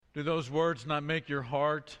Do those words not make your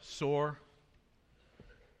heart sore?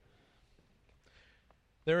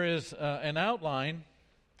 There is an outline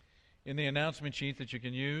in the announcement sheet that you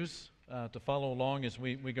can use to follow along as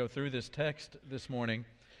we go through this text this morning.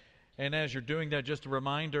 And as you're doing that, just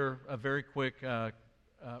a very quick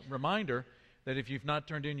reminder that if you've not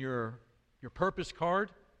turned in your purpose card,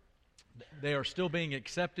 they are still being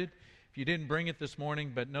accepted. If you didn't bring it this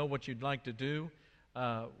morning but know what you'd like to do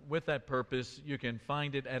with that purpose, you can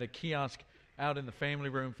find it at a kiosk out in the family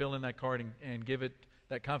room. Fill in that card and give it,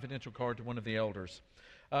 that confidential card, to one of the elders.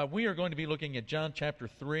 We are going to be looking at John chapter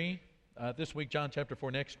 3 this week, John chapter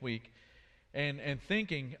 4 next week, and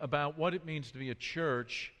thinking about what it means to be a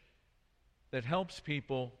church that helps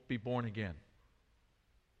people be born again,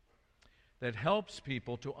 that helps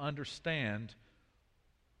people to understand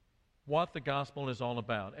what the gospel is all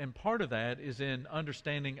about. And part of that is in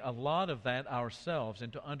understanding a lot of that ourselves,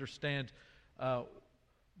 and to understand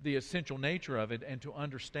the essential nature of it, and to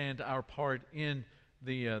understand our part in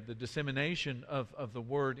the dissemination of the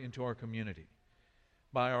word into our community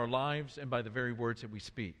by our lives and by the very words that we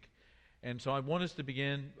speak. And so I want us to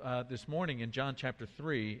begin this morning in John chapter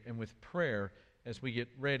 3 and with prayer as we get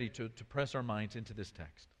ready to press our minds into this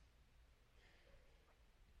text.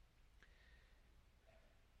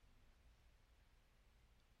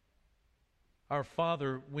 Our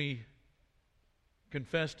Father, we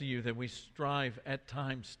confess to you that we strive at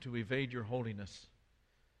times to evade your holiness,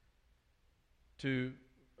 to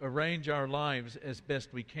arrange our lives as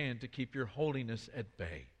best we can to keep your holiness at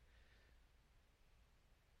bay.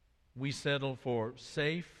 We settle for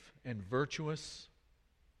safe and virtuous,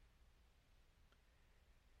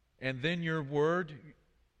 and then your word,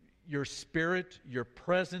 your spirit, your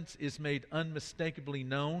presence is made unmistakably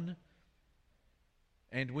known,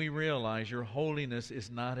 and we realize your holiness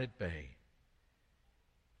is not at bay.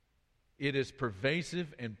 It is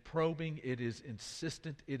pervasive and probing. It is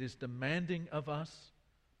insistent. It is demanding of us.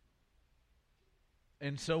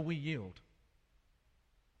 And so we yield.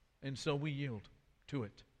 And so we yield to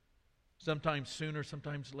it. Sometimes sooner,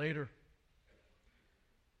 sometimes later.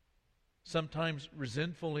 Sometimes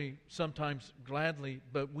resentfully, sometimes gladly.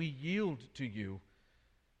 But we yield to you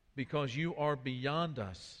because you are beyond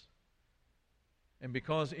us. And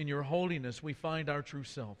because in your holiness we find our true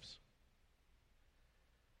selves.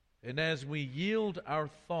 And as we yield our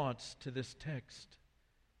thoughts to this text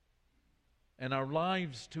and our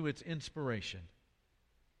lives to its inspiration,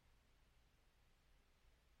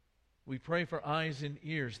 we pray for eyes and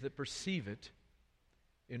ears that perceive it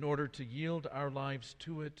in order to yield our lives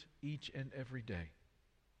to it each and every day.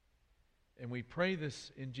 And we pray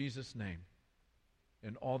this in Jesus' name.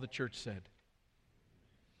 And all the church said.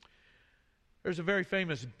 There's a very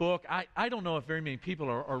famous book. I don't know if very many people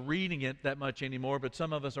are reading it that much anymore, but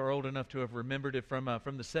some of us are old enough to have remembered it from the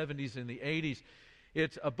 70s and the 80s.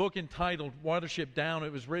 It's a book entitled Watership Down.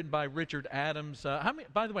 It was written by Richard Adams.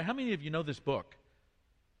 By the way, how many of you know this book?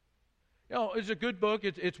 It's a good book.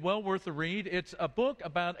 It's well worth the read. It's a book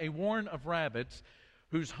about a warren of rabbits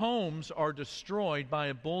whose homes are destroyed by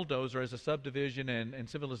a bulldozer as a subdivision and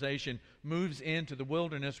civilization moves into the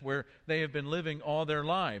wilderness where they have been living all their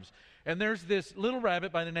lives. And there's this little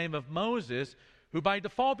rabbit by the name of Moses who by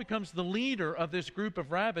default becomes the leader of this group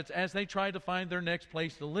of rabbits as they try to find their next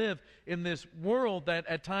place to live in this world that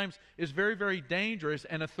at times is very, very dangerous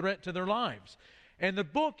and a threat to their lives. And the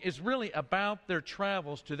book is really about their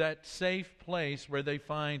travels to that safe place where they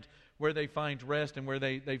find rest and where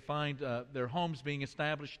they find their homes being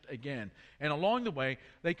established again. And along the way,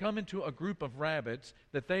 they come into a group of rabbits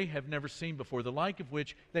that they have never seen before, the like of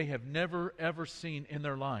which they have never, ever seen in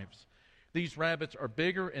their lives. These rabbits are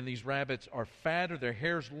bigger and these rabbits are fatter. Their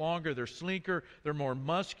hair's longer. They're sleeker. They're more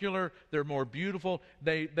muscular. They're more beautiful.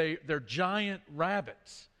 They're giant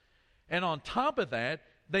rabbits. And on top of that,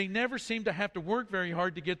 they never seem to have to work very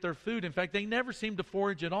hard to get their food. In fact, they never seem to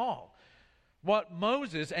forage at all. What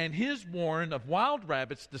Moses and his warren of wild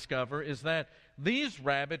rabbits discover is that these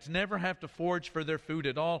rabbits never have to forage for their food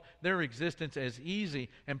at all. Their existence is easy,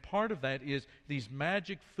 and part of that is these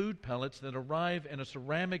magic food pellets that arrive in a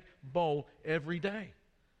ceramic bowl every day.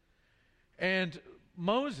 And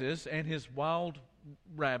Moses and his wild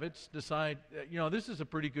rabbits decide, this is a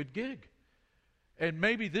pretty good gig. And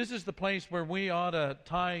maybe this is the place where we ought to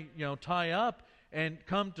tie up and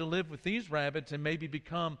come to live with these rabbits and maybe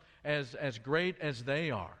become as great as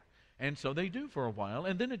they are. And so they do for a while.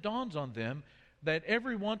 And then it dawns on them that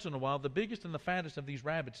every once in a while, the biggest and the fattest of these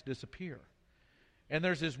rabbits disappear. And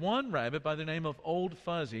there's this one rabbit by the name of Old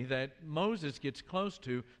Fuzzy that Moses gets close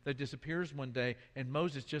to that disappears one day, and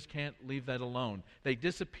Moses just can't leave that alone. They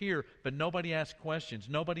disappear, but nobody asks questions.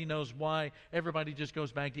 Nobody knows why. Everybody just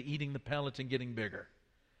goes back to eating the pellets and getting bigger.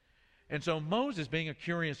 And so Moses, being a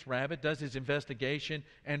curious rabbit, does his investigation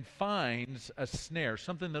and finds a snare,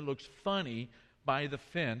 something that looks funny by the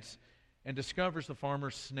fence, and discovers the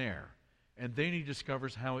farmer's snare. And then he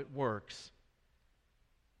discovers how it works.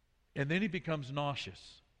 And then he becomes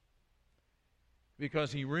nauseous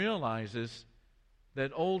because he realizes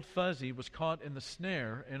that Old Fuzzy was caught in the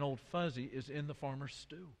snare and Old Fuzzy is in the farmer's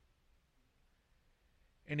stew.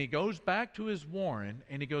 And he goes back to his warren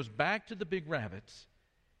and he goes back to the big rabbits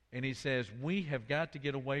and he says, we have got to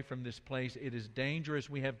get away from this place. It is dangerous.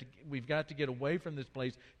 We've got to get away from this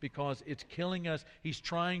place because it's killing us. He's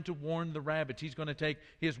trying to warn the rabbits. He's going to take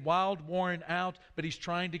his wild warren out, but he's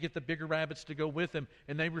trying to get the bigger rabbits to go with him,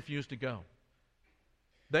 and they refuse to go.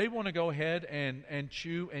 They want to go ahead and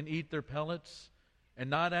chew and eat their pellets and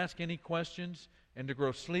not ask any questions, and to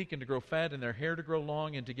grow sleek and to grow fat and their hair to grow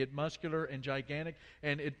long and to get muscular and gigantic.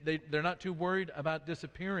 And they're not too worried about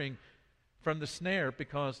disappearing from the snare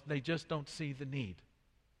because they just don't see the need.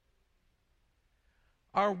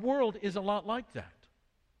 Our world is a lot like that.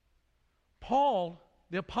 Paul,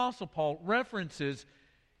 the Apostle Paul, references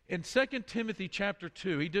in 2 Timothy chapter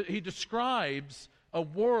 2, he describes a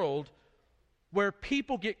world where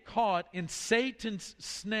people get caught in Satan's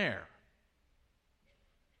snare.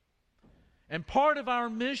 And part of our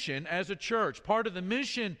mission as a church, part of the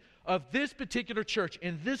mission of this particular church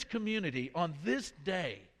in this community on this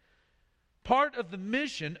day, part of the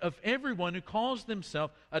mission of everyone who calls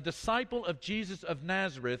themselves a disciple of Jesus of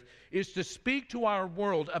Nazareth is to speak to our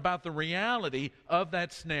world about the reality of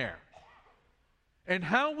that snare. And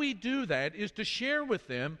how we do that is to share with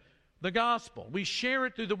them the gospel. We share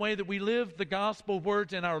it through the way that we live the gospel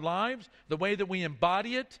words in our lives, the way that we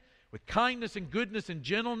embody it with kindness and goodness and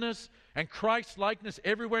gentleness and Christ-likeness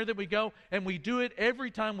everywhere that we go. And we do it every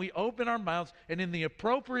time we open our mouths, and in the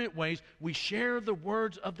appropriate ways we share the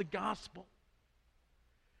words of the gospel.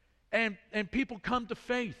 And people come to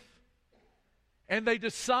faith. And they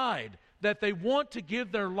decide that they want to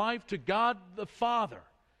give their life to God the Father.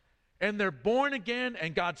 And they're born again,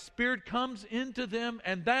 and God's Spirit comes into them,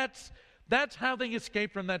 and that's how they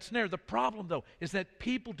escape from that snare. The problem, though, is that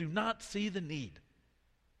people do not see the need.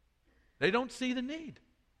 They don't see the need.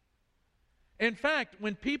 In fact,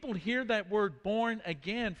 when people hear that word born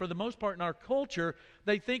again, for the most part in our culture,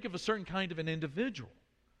 they think of a certain kind of an individual.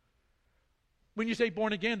 When you say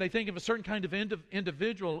born again, they think of a certain kind of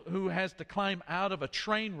individual who has to climb out of a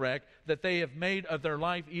train wreck that they have made of their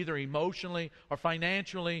life, either emotionally or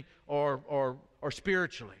financially or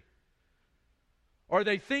spiritually. Or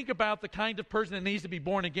they think about the kind of person that needs to be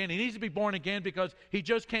born again. He needs to be born again because he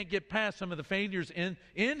just can't get past some of the failures in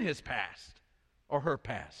his past or her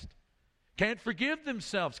past. Can't forgive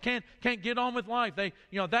themselves. Can't get on with life.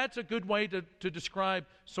 That's a good way to describe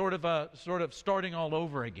sort of starting all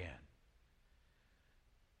over again.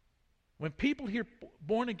 When people hear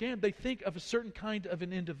born again, they think of a certain kind of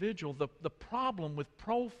an individual. The problem with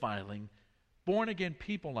profiling born again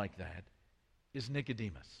people like that is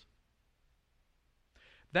Nicodemus.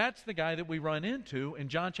 That's the guy that we run into in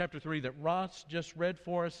John chapter 3 that Ross just read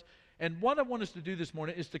for us. And what I want us to do this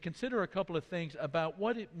morning is to consider a couple of things about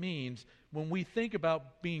what it means when we think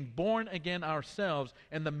about being born again ourselves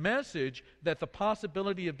and the message that the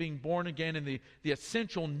possibility of being born again and the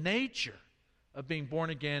essential nature of being born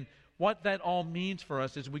again, what that all means for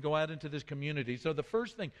us as we go out into this community. So the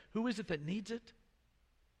first thing, who is it that needs it?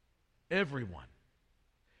 Everyone.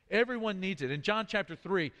 Everyone needs it. In John chapter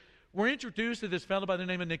 3, we're introduced to this fellow by the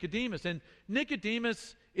name of Nicodemus. And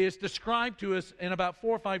Nicodemus is described to us in about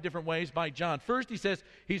 4 or 5 different ways by John. First, he says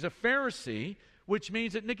he's a Pharisee, which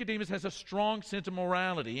means that Nicodemus has a strong sense of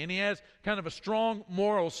morality, and he has kind of a strong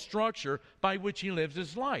moral structure by which he lives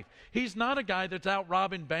his life. He's not a guy that's out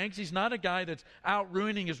robbing banks. He's not a guy that's out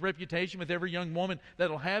ruining his reputation with every young woman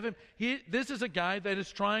that'll have him. This is a guy that is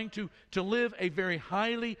trying to live a very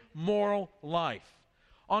highly moral life.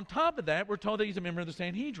 On top of that, we're told that he's a member of the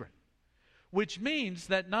Sanhedrin, which means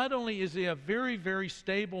that not only is he a very, very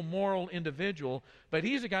stable moral individual, but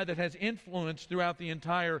he's a guy that has influence throughout the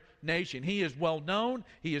entire nation. He is well known,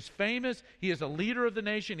 he is famous, he is a leader of the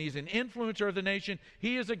nation, he's an influencer of the nation.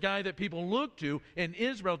 He is a guy that people look to in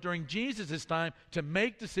Israel during Jesus' time to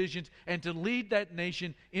make decisions and to lead that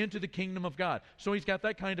nation into the kingdom of God. So he's got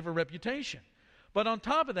that kind of a reputation. But on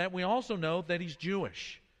top of that, we also know that he's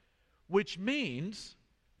Jewish, which means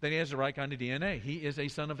that he has the right kind of DNA. He is a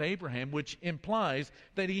son of Abraham, which implies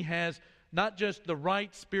that he has not just the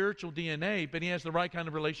right spiritual DNA, but he has the right kind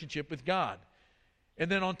of relationship with God. And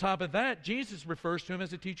then on top of that, Jesus refers to him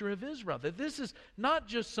as a teacher of Israel. That this is not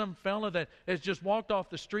just some fella that has just walked off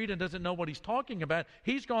the street and doesn't know what he's talking about.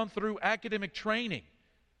 He's gone through academic training.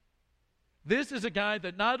 This is a guy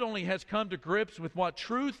that not only has come to grips with what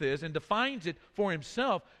truth is and defines it for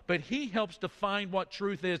himself, but he helps define what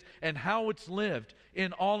truth is and how it's lived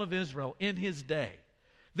in all of Israel in his day.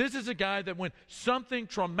 This is a guy that when something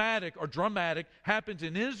traumatic or dramatic happens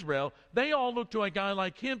in Israel, they all look to a guy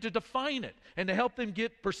like him to define it and to help them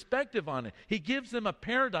get perspective on it. He gives them a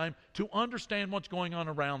paradigm to understand what's going on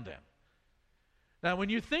around them. Now, when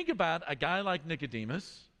you think about a guy like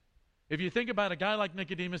Nicodemus, if you think about a guy like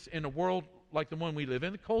Nicodemus in a world like the one we live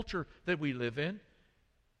in, the culture that we live in,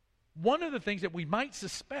 one of the things that we might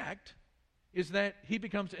suspect is that he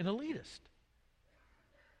becomes an elitist.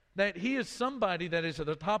 That he is somebody that is at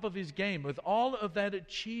the top of his game with all of that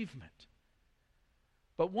achievement.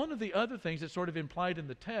 But one of the other things that's sort of implied in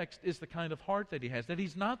the text is the kind of heart that he has, that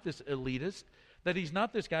he's not this elitist, that he's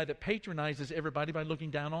not this guy that patronizes everybody by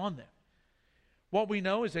looking down on them. What we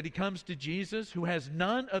know is that he comes to Jesus who has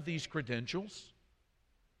none of these credentials,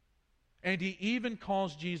 and he even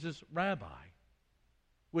calls Jesus rabbi,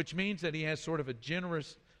 which means that he has sort of a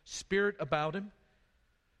generous spirit about him.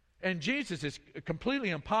 And Jesus is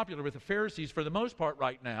completely unpopular with the Pharisees for the most part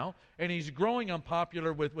right now, and he's growing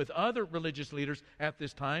unpopular with other religious leaders at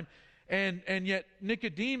this time. And yet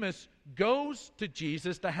Nicodemus goes to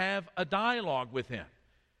Jesus to have a dialogue with him,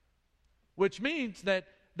 which means that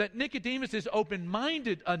Nicodemus is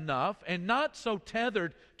open-minded enough and not so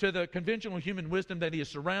tethered to the conventional human wisdom that he is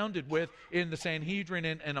surrounded with in the Sanhedrin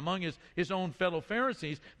and among his own fellow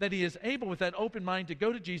Pharisees, that he is able with that open mind to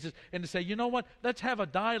go to Jesus and to say, you know what, let's have a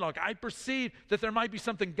dialogue. I perceive that there might be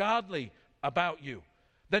something godly about you,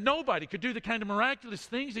 that nobody could do the kind of miraculous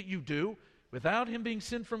things that you do without him being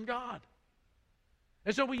sent from God.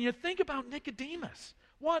 And so when you think about Nicodemus,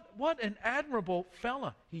 what an admirable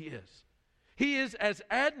fella he is. He is as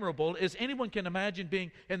admirable as anyone can imagine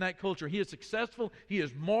being in that culture. He is successful, he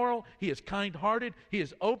is moral, he is kind-hearted, he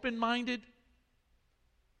is open-minded.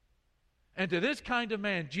 And to this kind of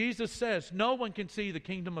man, Jesus says, no one can see the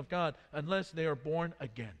kingdom of God unless they are born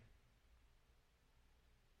again.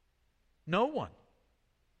 No one.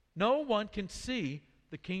 No one can see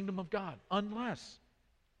the kingdom of God unless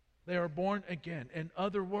they are born again. In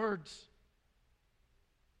other words,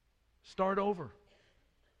 start over.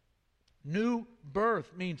 New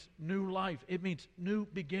birth means new life. It means new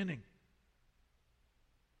beginning.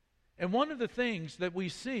 And one of the things that we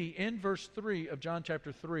see in verse 3 of John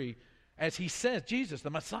chapter 3, as he says, Jesus,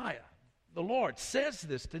 the Messiah, the Lord, says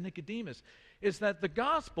this to Nicodemus, is that the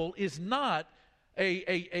gospel is not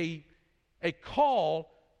a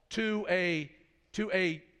call to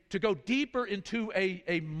go deeper into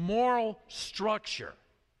a moral structure.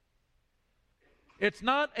 It's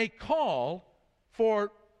not a call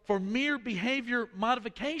for mere behavior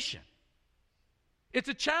modification. It's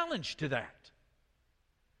a challenge to that.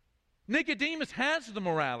 Nicodemus has the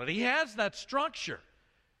morality. He has that structure.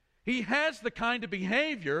 He has the kind of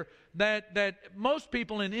behavior that most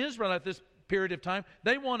people in Israel at this period of time,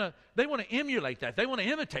 they want to emulate that. They want to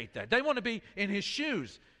imitate that. They want to be in his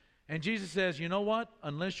shoes. And Jesus says, you know what?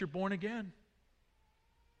 Unless you're born again,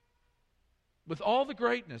 with all the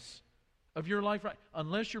greatness of your life, right,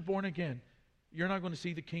 unless you're born again, you're not going to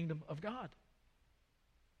see the kingdom of God.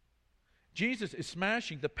 Jesus is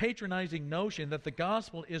smashing the patronizing notion that the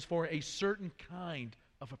gospel is for a certain kind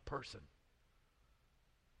of a person.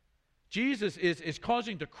 Jesus is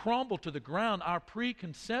causing to crumble to the ground our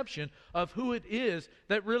preconception of who it is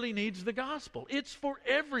that really needs the gospel. It's for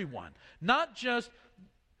everyone, not just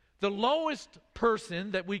the lowest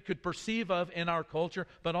person that we could perceive of in our culture,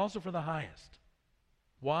 but also for the highest.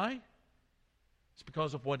 Why? It's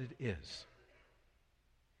because of what it is.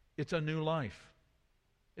 It's a new life.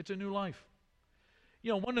 It's a new life.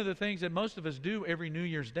 You know, one of the things that most of us do every New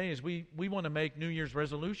Year's Day is we want to make New Year's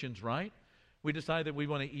resolutions, right? We decide that we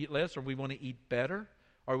want to eat less, or we want to eat better,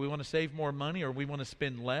 or we want to save more money, or we want to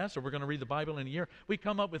spend less, or we're going to read the Bible in a year. We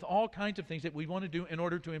come up with all kinds of things that we want to do in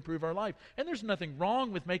order to improve our life. And there's nothing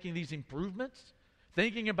wrong with making these improvements,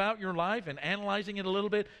 thinking about your life and analyzing it a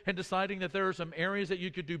little bit and deciding that there are some areas that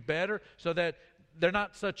you could do better so that they're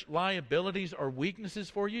not such liabilities or weaknesses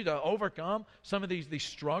for you to overcome some of these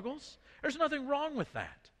struggles. There's nothing wrong with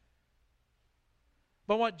that.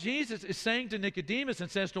 But what Jesus is saying to Nicodemus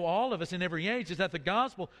and says to all of us in every age is that the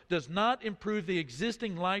gospel does not improve the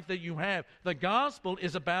existing life that you have. The gospel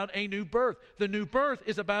is about a new birth. The new birth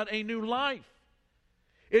is about a new life.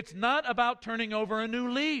 It's not about turning over a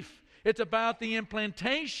new leaf. It's about the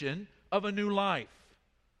implantation of a new life.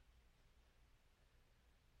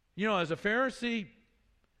 You know, as a Pharisee,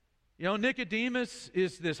 you know, Nicodemus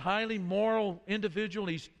is this highly moral individual.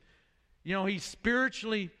 He's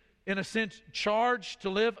spiritually, in a sense, charged to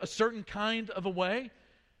live a certain kind of a way.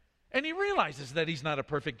 And he realizes that he's not a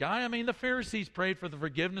perfect guy. I mean, the Pharisees prayed for the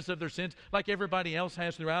forgiveness of their sins like everybody else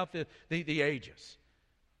has throughout the ages.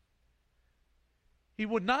 He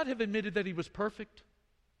would not have admitted that he was perfect.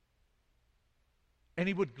 And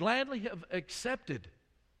he would gladly have accepted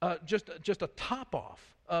just a top-off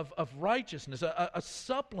of righteousness, a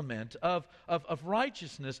supplement of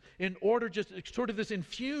righteousness in order, just sort of this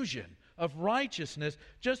infusion of righteousness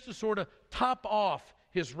just to sort of top off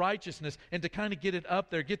his righteousness and to kind of get it up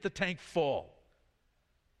there, get the tank full.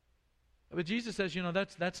 But Jesus says, you know,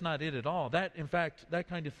 that's not it at all. That, in fact, that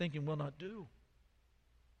kind of thinking will not do.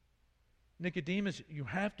 Nicodemus, you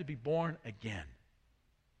have to be born again.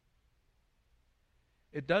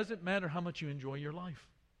 It doesn't matter how much you enjoy your life,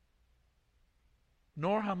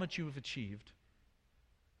 nor how much you have achieved,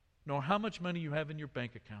 nor how much money you have in your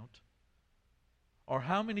bank account, or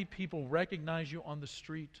how many people recognize you on the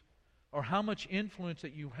street, or how much influence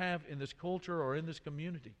that you have in this culture or in this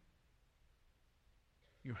community.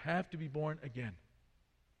 You have to be born again.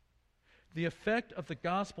 The effect of the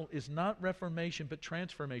gospel is not reformation, but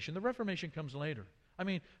transformation. The reformation comes later. I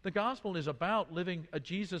mean, the gospel is about living a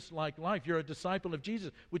Jesus-like life. You're a disciple of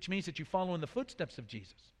Jesus, which means that you follow in the footsteps of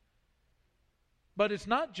Jesus. But it's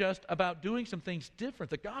not just about doing some things different.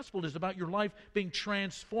 The gospel is about your life being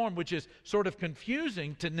transformed, which is sort of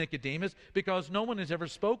confusing to Nicodemus because no one has ever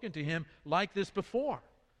spoken to him like this before.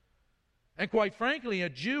 And quite frankly, a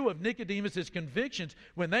Jew of Nicodemus' convictions,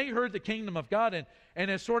 when they heard the kingdom of God,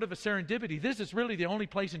 and as sort of a serendipity, this is really the only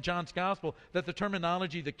place in John's gospel that the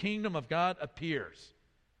terminology, the kingdom of God, appears.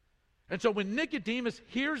 And so when Nicodemus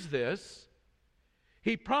hears this,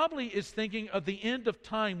 he probably is thinking of the end of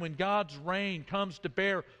time when God's reign comes to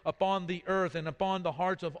bear upon the earth and upon the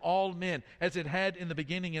hearts of all men, as it had in the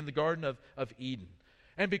beginning in the Garden of Eden.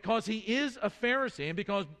 And because he is a Pharisee, and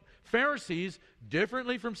because Pharisees,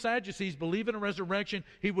 differently from Sadducees, believe in a resurrection,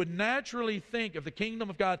 he would naturally think of the kingdom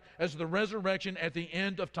of God as the resurrection at the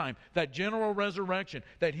end of time, that general resurrection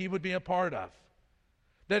that he would be a part of.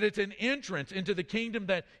 That it's an entrance into the kingdom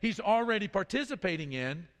that he's already participating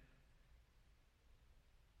in,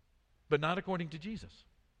 but not according to Jesus.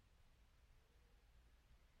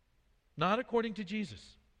 Not according to Jesus.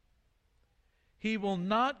 He will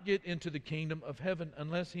not get into the kingdom of heaven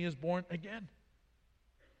unless he is born again.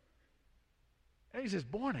 And he says,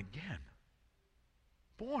 born again.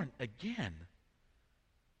 Born again.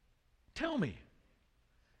 Tell me,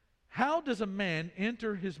 how does a man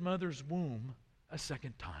enter his mother's womb a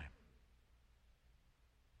second time?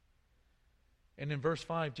 And in verse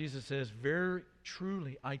 5, Jesus says, very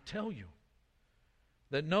truly, I tell you,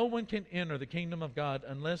 that no one can enter the kingdom of God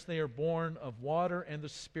unless they are born of water and the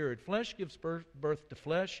Spirit. Flesh gives birth to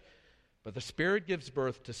flesh, but the Spirit gives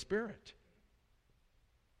birth to spirit.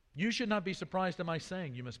 You should not be surprised at my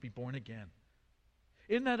saying you must be born again.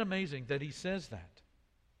 Isn't that amazing that he says that?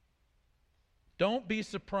 Don't be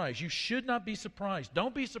surprised. You should not be surprised.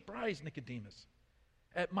 Don't be surprised, Nicodemus,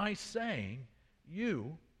 at my saying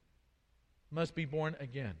you must be born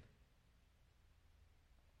again.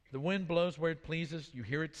 The wind blows where it pleases. You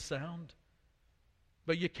hear its sound,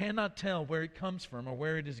 but you cannot tell where it comes from or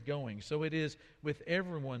where it is going. So it is with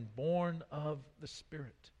everyone born of the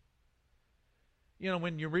Spirit. You know,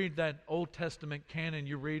 when you read that Old Testament canon,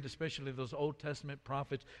 you read especially those Old Testament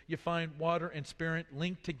prophets, you find water and spirit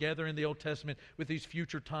linked together in the Old Testament with these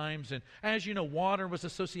future times. And as you know, water was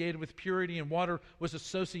associated with purity and water was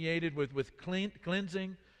associated with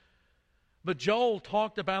cleansing. But Joel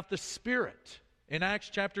talked about the Spirit. In Acts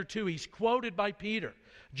chapter 2, he's quoted by Peter.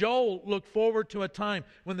 Joel looked forward to a time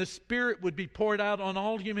when the Spirit would be poured out on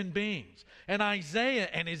all human beings. And Isaiah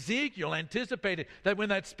and Ezekiel anticipated that when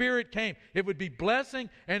that Spirit came, it would be blessing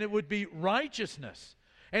and it would be righteousness.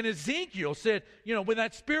 And Ezekiel said, you know, when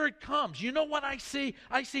that Spirit comes, you know what I see?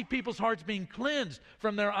 I see people's hearts being cleansed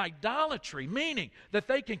from their idolatry, meaning that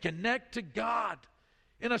they can connect to God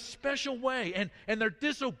in a special way, and their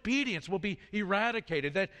disobedience will be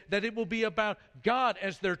eradicated, that it will be about God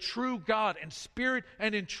as their true God in spirit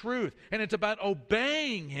and in truth. And it's about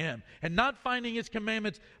obeying Him and not finding His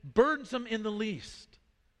commandments burdensome in the least.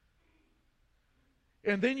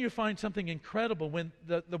 And then you find something incredible when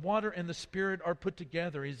the water and the Spirit are put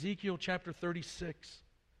together. Ezekiel chapter 36.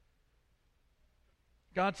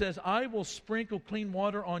 God says, I will sprinkle clean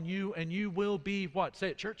water on you, and you will be what? Say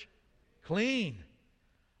it, church. Clean.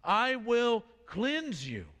 I will cleanse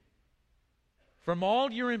you from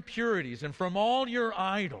all your impurities and from all your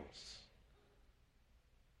idols.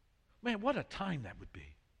 Man, what a time that would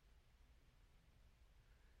be.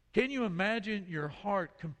 Can you imagine your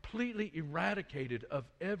heart completely eradicated of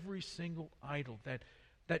every single idol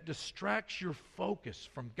that distracts your focus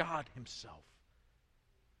from God Himself?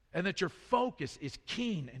 And that your focus is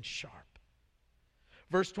keen and sharp.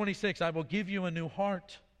 Verse 26, I will give you a new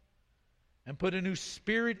heart and put a new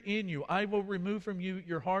spirit in you. I will remove from you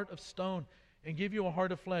your heart of stone and give you a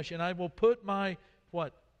heart of flesh. And I will put my,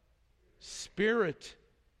 what? Spirit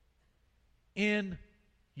in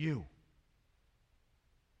you.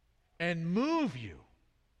 And move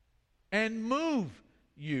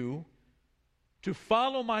you to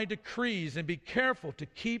follow my decrees and be careful to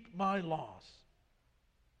keep my laws.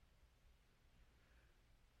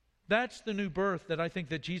 That's the new birth that I think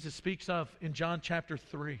that Jesus speaks of in John chapter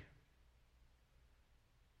 3.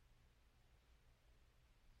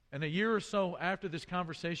 And a year or so after this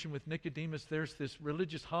conversation with Nicodemus, there's this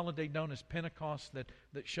religious holiday known as Pentecost that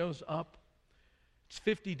shows up. It's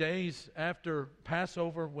 50 days after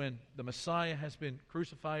Passover, when the Messiah has been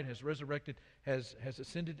crucified, has resurrected, has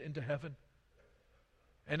ascended into heaven.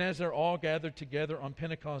 And as they're all gathered together on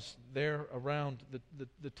Pentecost there around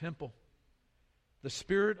the temple, the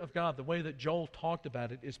Spirit of God, the way that Joel talked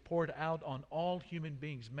about it, is poured out on all human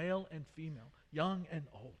beings, male and female, young and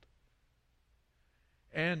old.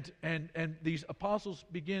 And these apostles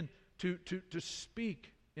begin to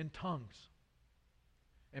speak in tongues.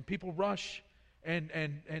 And people rush and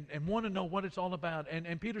want to know what it's all about.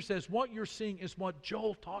 And Peter says, what you're seeing is what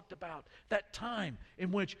Joel talked about. That time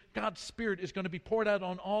in which God's Spirit is going to be poured out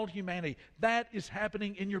on all humanity. That is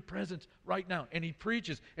happening in your presence right now. And he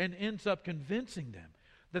preaches and ends up convincing them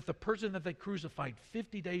that the person that they crucified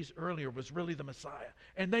 50 days earlier was really the Messiah.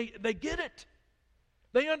 And they get it.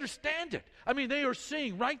 They understand it. I mean, they are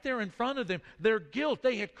seeing right there in front of them their guilt.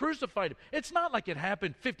 They had crucified him. It's not like it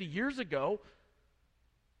happened 50 years ago.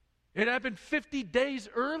 It happened 50 days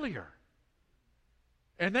earlier.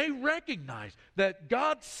 And they recognized that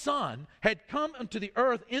God's Son had come unto the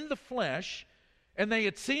earth in the flesh, and they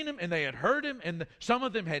had seen him, and they had heard him, and some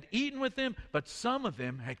of them had eaten with him, but some of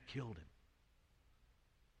them had killed him.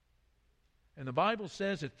 And the Bible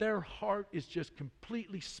says that their heart is just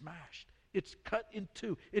completely smashed. It's cut in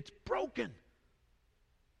two. It's broken.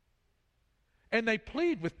 And they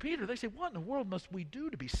plead with Peter. They say, what in the world must we do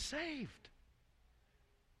to be saved?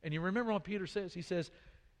 And you remember what Peter says? He says,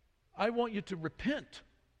 I want you to repent.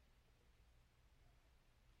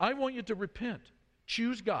 I want you to repent.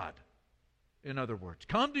 Choose God, in other words.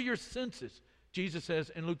 Come to your senses. Jesus says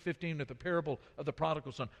in Luke 15 at the parable of the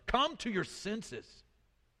prodigal son, come to your senses.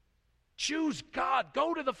 Choose God.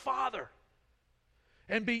 Go to the Father.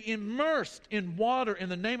 And be immersed in water in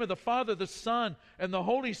the name of the Father, the Son, and the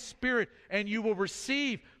Holy Spirit, and you will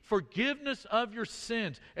receive forgiveness of your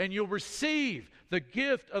sins, and you'll receive the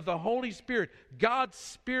gift of the Holy Spirit, God's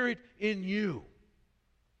Spirit in you.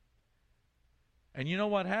 And you know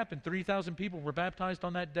what happened? 3,000 people were baptized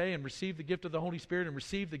on that day and received the gift of the Holy Spirit and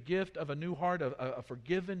received the gift of a new heart, a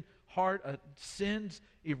forgiven heart, sins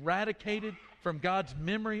eradicated from God's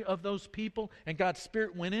memory of those people, and God's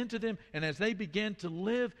Spirit went into them, and as they began to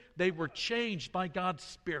live, they were changed by God's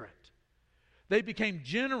Spirit. They became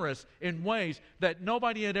generous in ways that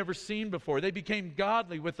nobody had ever seen before. They became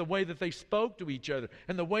godly with the way that they spoke to each other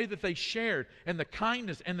and the way that they shared and the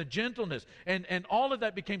kindness and the gentleness. And all of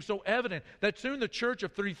that became so evident that soon the church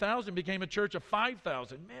of 3,000 became a church of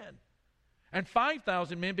 5,000 men. And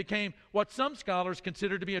 5,000 men became what some scholars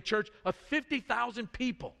consider to be a church of 50,000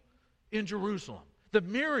 people in Jerusalem. The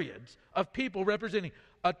myriads of people representing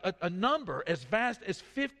a number as vast as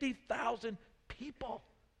 50,000 people.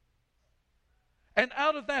 And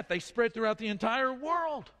out of that, they spread throughout the entire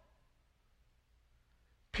world.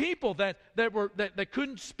 People that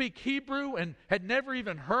couldn't speak Hebrew and had never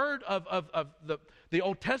even heard of the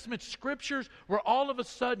Old Testament scriptures were all of a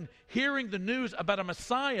sudden hearing the news about a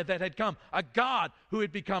Messiah that had come, a God who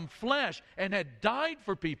had become flesh and had died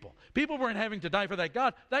for people. People weren't having to die for that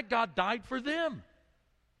God. That God died for them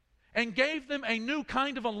and gave them a new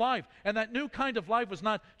kind of a life. And that new kind of life was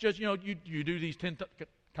not just, you do these 10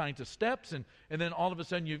 kinds of steps and then all of a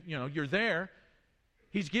sudden you're there.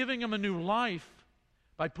 He's giving them a new life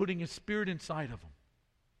by putting His Spirit inside of them.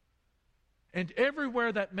 And everywhere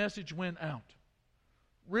that message went out,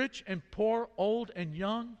 rich and poor, old and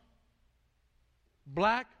young,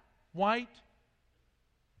 black, white,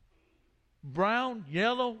 brown,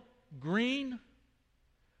 yellow, green,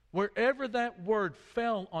 wherever that word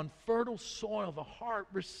fell on fertile soil, the heart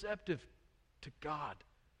receptive to God,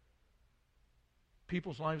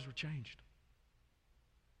 people's lives were changed.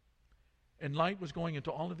 And light was going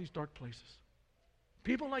into all of these dark places.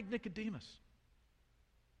 People like Nicodemus.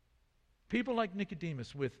 People like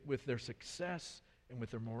Nicodemus with their success and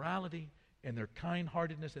with their morality and their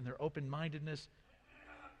kind-heartedness and their open-mindedness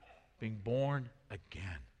being born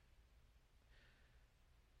again.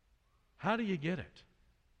 How do you get it?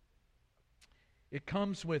 It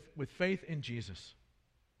comes with faith in Jesus.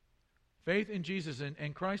 Faith in Jesus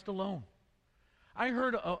and Christ alone. I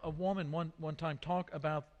heard a woman one time talk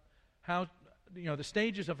about how, the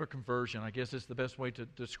stages of her conversion, I guess is the best way to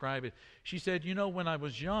describe it. She said, when I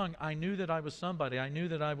was young, I knew that I was somebody. I knew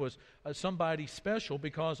that I was somebody special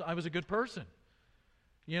because I was a good person.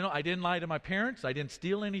 I didn't lie to my parents. I didn't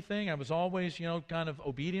steal anything. I was always, kind of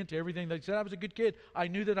obedient to everything they said. I was a good kid. I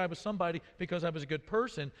knew that I was somebody because I was a good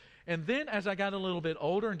person. And then as I got a little bit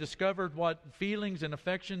older and discovered what feelings and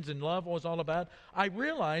affections and love was all about, I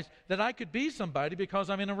realized that I could be somebody because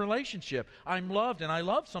I'm in a relationship. I'm loved and I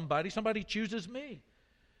love somebody. Somebody chooses me.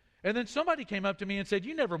 And then somebody came up to me and said,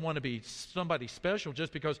 you never want to be somebody special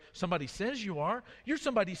just because somebody says you are. You're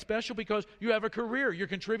somebody special because you have a career. You're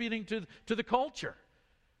contributing to the culture.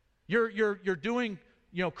 You're doing,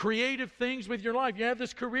 creative things with your life. You have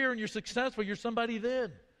this career and you're successful. You're somebody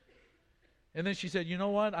then. And then she said, you know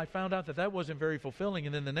what? I found out that wasn't very fulfilling.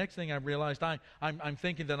 And then the next thing I realized, I'm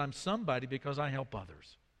thinking that I'm somebody because I help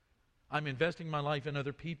others. I'm investing my life in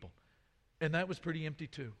other people. And that was pretty empty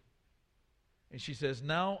too. And she says,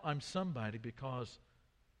 now I'm somebody because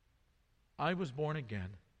I was born again.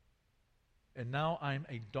 And now I'm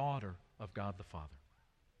a daughter of God the Father.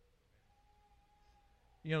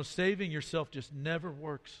 Saving yourself just never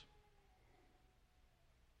works.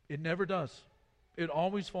 It never does. It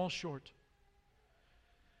always falls short.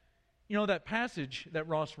 That passage that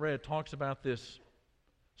Ross read talks about this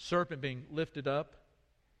serpent being lifted up.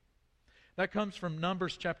 That comes from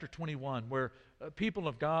Numbers chapter 21, where people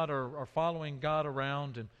of God are following God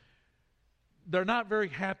around, and they're not very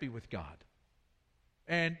happy with God.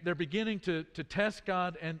 And they're beginning to test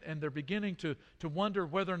God, and they're beginning to wonder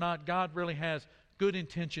whether or not God really has good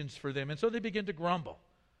intentions for them. And so they begin to grumble.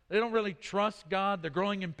 They don't really trust God. They're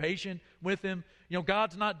growing impatient with Him.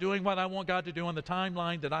 God's not doing what I want God to do on the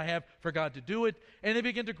timeline that I have for God to do it. And they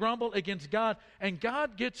begin to grumble against God. And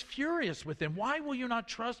God gets furious with them. Why will you not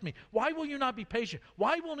trust me? Why will you not be patient?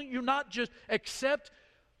 Why will you not just accept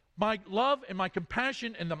my love and my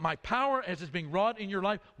compassion and my power as it's being wrought in your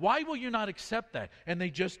life? Why will you not accept that? And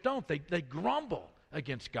they just don't. They grumble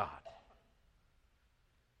against God.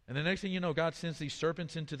 And the next thing you know, God sends these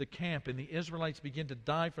serpents into the camp, and the Israelites begin to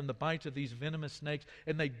die from the bites of these venomous snakes,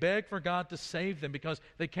 and they beg for God to save them because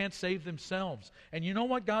they can't save themselves. And you know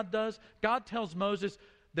what God does? God tells Moses,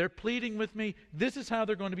 they're pleading with me, this is how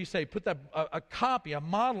they're going to be saved. Put a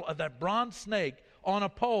model of that bronze snake on a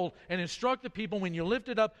pole and instruct the people when you lift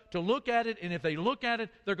it up to look at it, and if they look at it,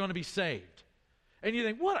 they're going to be saved. And you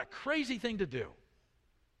think, what a crazy thing to do.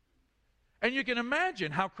 And you can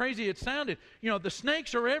imagine how crazy it sounded. The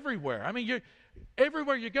snakes are everywhere. I mean,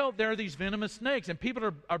 everywhere you go, there are these venomous snakes. And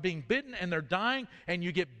people are being bitten and they're dying. And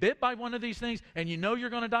you get bit by one of these things and you know you're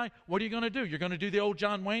going to die. What are you going to do? You're going to do the old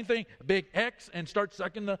John Wayne thing, a big X, and start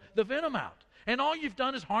sucking the venom out. And all you've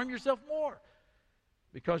done is harm yourself more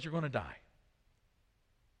because you're going to die.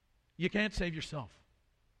 You can't save yourself.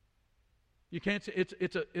 You can't.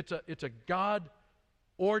 It's a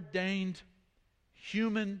God-ordained,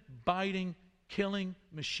 human biting, killing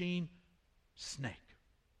machine snake.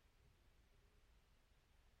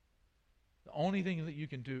 The only thing that you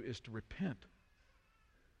can do is to repent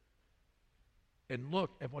and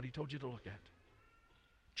look at what He told you to look at.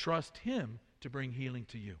 Trust Him to bring healing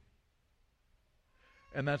to you.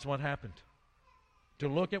 And that's what happened. To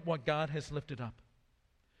look at what God has lifted up.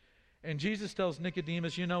 And Jesus tells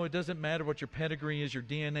Nicodemus, it doesn't matter what your pedigree is, your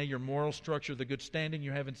DNA, your moral structure, the good standing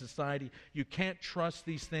you have in society. You can't trust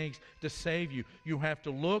these things to save you. You have to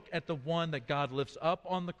look at the one that God lifts up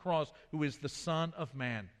on the cross, who is the Son of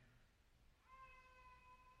Man.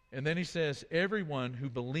 And then He says, everyone who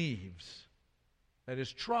believes, that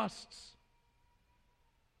is, trusts,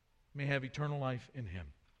 may have eternal life in Him.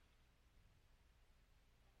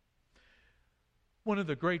 One of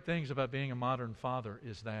the great things about being a modern father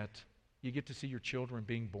is that you get to see your children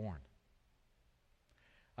being born.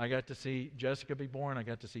 I got to see Jessica be born. I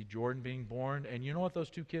got to see Jordan being born. And you know what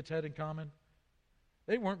those two kids had in common?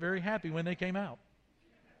 They weren't very happy when they came out.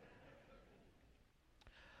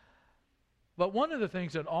 But one of the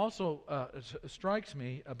things that also strikes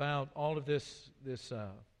me about all of this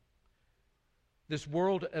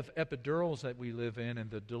world of epidurals that we live in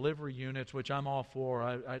and the delivery units, which I'm all for.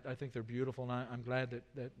 I think they're beautiful, and I'm glad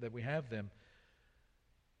that we have them.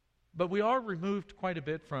 But we are removed quite a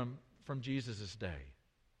bit from Jesus' day.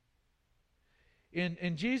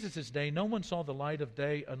 In Jesus' day, no one saw the light of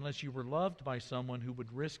day unless you were loved by someone who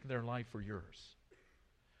would risk their life for yours.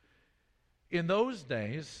 In those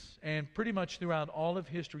days, and pretty much throughout all of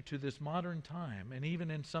history to this modern time, and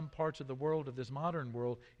even in some parts of the world, of this modern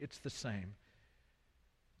world, it's the same.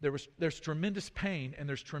 There's tremendous pain and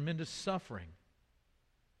there's tremendous suffering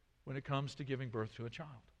when it comes to giving birth to a child.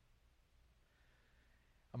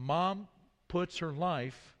 A mom puts her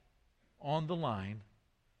life on the line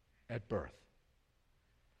at birth.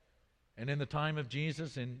 And in the time of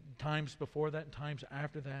Jesus, and times before that, and times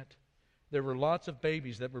after that, there were lots of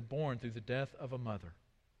babies that were born through the death of a mother.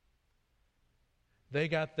 They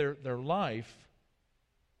got their life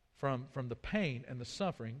from the pain and the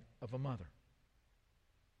suffering of a mother.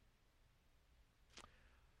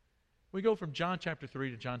 We go from John chapter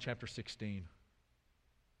 3 to John chapter 16.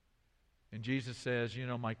 And Jesus says,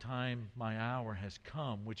 my time, my hour has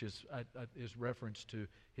come, which is reference to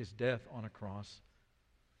his death on a cross.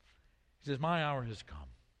 He says, my hour has come.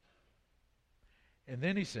 And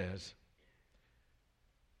then he says,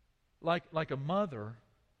 like a mother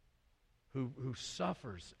who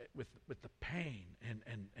suffers with the pain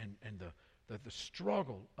and the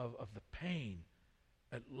struggle of the pain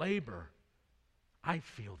at labor, I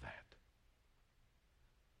feel that.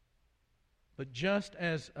 But just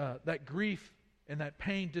as that grief and that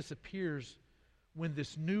pain disappears when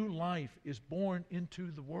this new life is born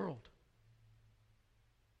into the world,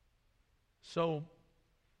 so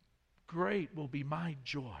great will be my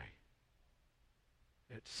joy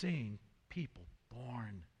at seeing people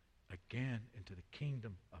born again into the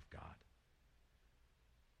kingdom of God.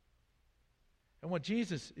 And what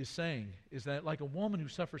Jesus is saying is that like a woman who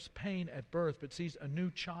suffers pain at birth but sees a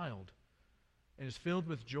new child and is filled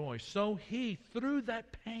with joy, so he, through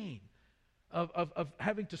that pain of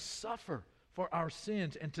having to suffer for our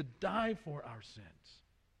sins and to die for our sins,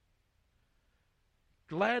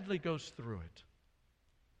 gladly goes through it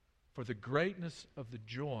for the greatness of the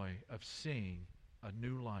joy of seeing a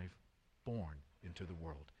new life born into the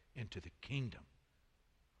world, into the kingdom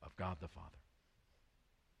of God the Father.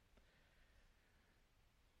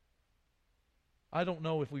 I don't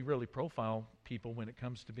know if we really profile people when it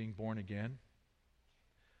comes to being born again.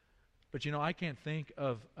 But I can't think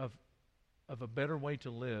of a better way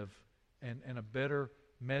to live and a better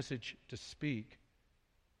message to speak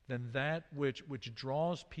than that which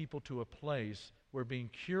draws people to a place where being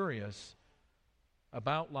curious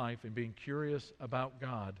about life and being curious about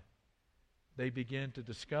God, they begin to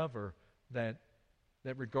discover that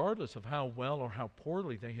regardless of how well or how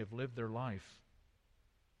poorly they have lived their life,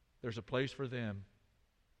 there's a place for them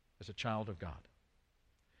as a child of God.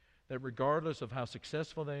 That regardless of how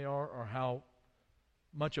successful they are or how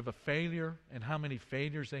much of a failure and how many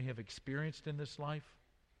failures they have experienced in this life,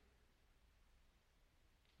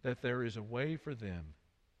 that there is a way for them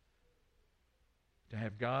to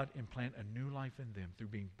have God implant a new life in them through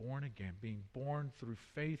being born again, being born through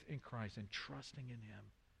faith in Christ and trusting in Him.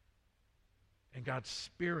 And God's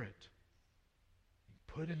Spirit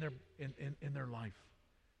put in their life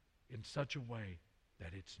in such a way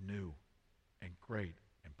that it's new and great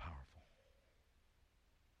and powerful,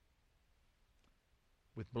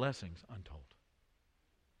 with blessings untold.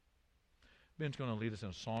 Ben's going to lead us in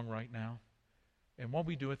a song right now. And what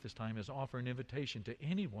we do at this time is offer an invitation to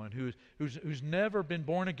anyone who's never been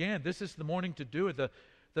born again. This is the morning to do it.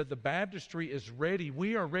 The baptistry is ready.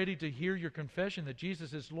 We are ready to hear your confession that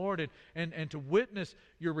Jesus is Lord and to witness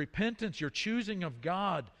your repentance, your choosing of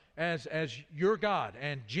God as your God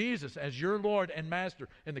and Jesus as your Lord and Master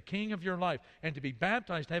and the King of your life, and to be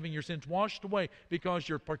baptized having your sins washed away because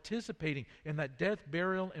you're participating in that death,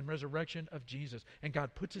 burial, and resurrection of Jesus. And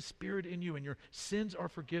God puts His Spirit in you and your sins are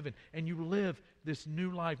forgiven and you live this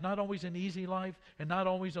new life. Not always an easy life and not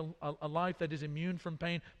always a life that is immune from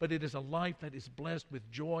pain, but it is a life that is blessed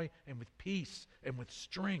with joy and with peace and with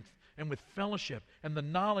strength and with fellowship and the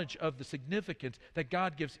knowledge of the significance that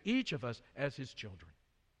God gives each of us as His children.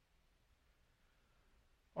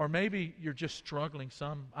 Or maybe you're just struggling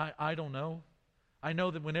some. I don't know. I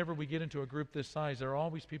know that whenever we get into a group this size, there are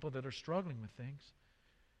always people that are struggling with things.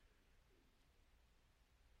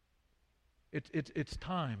 It's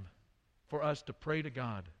time for us to pray to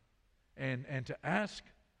God and to ask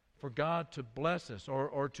for God to bless us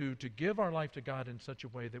or to give our life to God in such a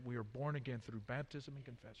way that we are born again through baptism and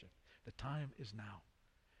confession. The time is now.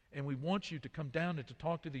 And we want you to come down and to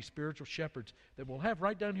talk to these spiritual shepherds that we'll have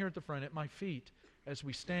right down here at the front at my feet as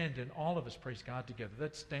we stand and all of us praise God together.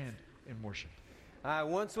 Let's stand and worship. I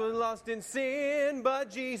once was lost in sin,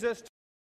 but Jesus